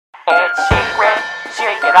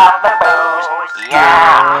secret of the booze,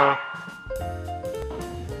 yeah.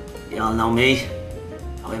 You all know me,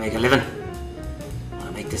 how I make a living.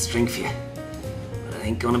 I'll make this drink for you, but it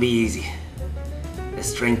ain't gonna be easy.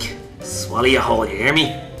 This drink, swallow you whole, you hear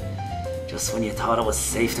me? Just when you thought it was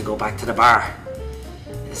safe to go back to the bar,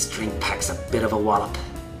 this drink packs a bit of a wallop.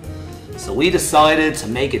 So we decided to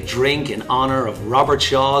make a drink in honor of Robert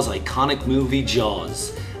Shaw's iconic movie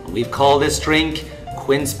Jaws. And we've called this drink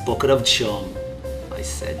Quint's Bucket of Chum. I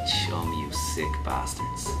said chum, you sick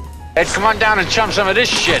bastards. Ed, come on down and chum some of this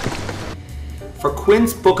shit. For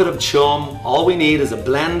Quint's Bucket of Chum, all we need is a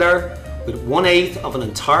blender with 1/8 of an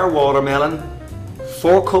entire watermelon,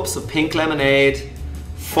 4 cups of pink lemonade,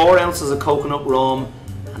 4 ounces of coconut rum,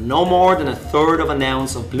 and no more than 1/3 of an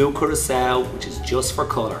ounce of Blue Curacao, which is just for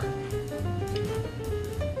colour.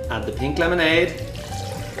 Add the pink lemonade,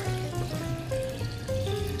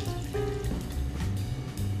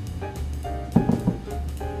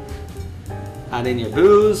 add in your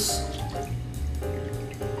booze,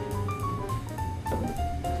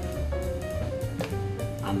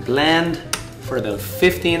 and blend for about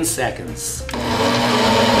 15 seconds.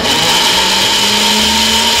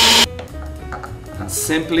 And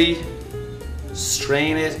simply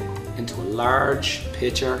strain it into a large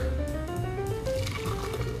pitcher.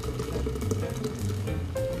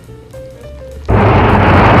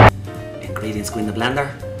 Ingredients go in the blender,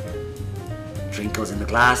 drink goes in the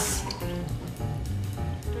glass,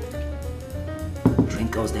 drink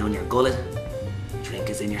goes down your gullet, drink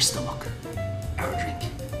is in your stomach. Our drink.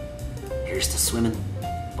 Here's to swimming,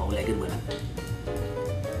 bow-legged women.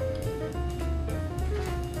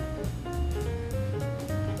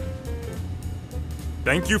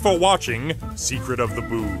 Thank you for watching Secret of the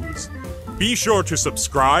Booze. Be sure to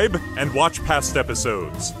subscribe and watch past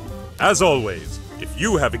episodes. As always, if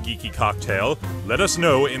you have a geeky cocktail, let us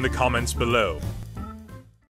know in the comments below.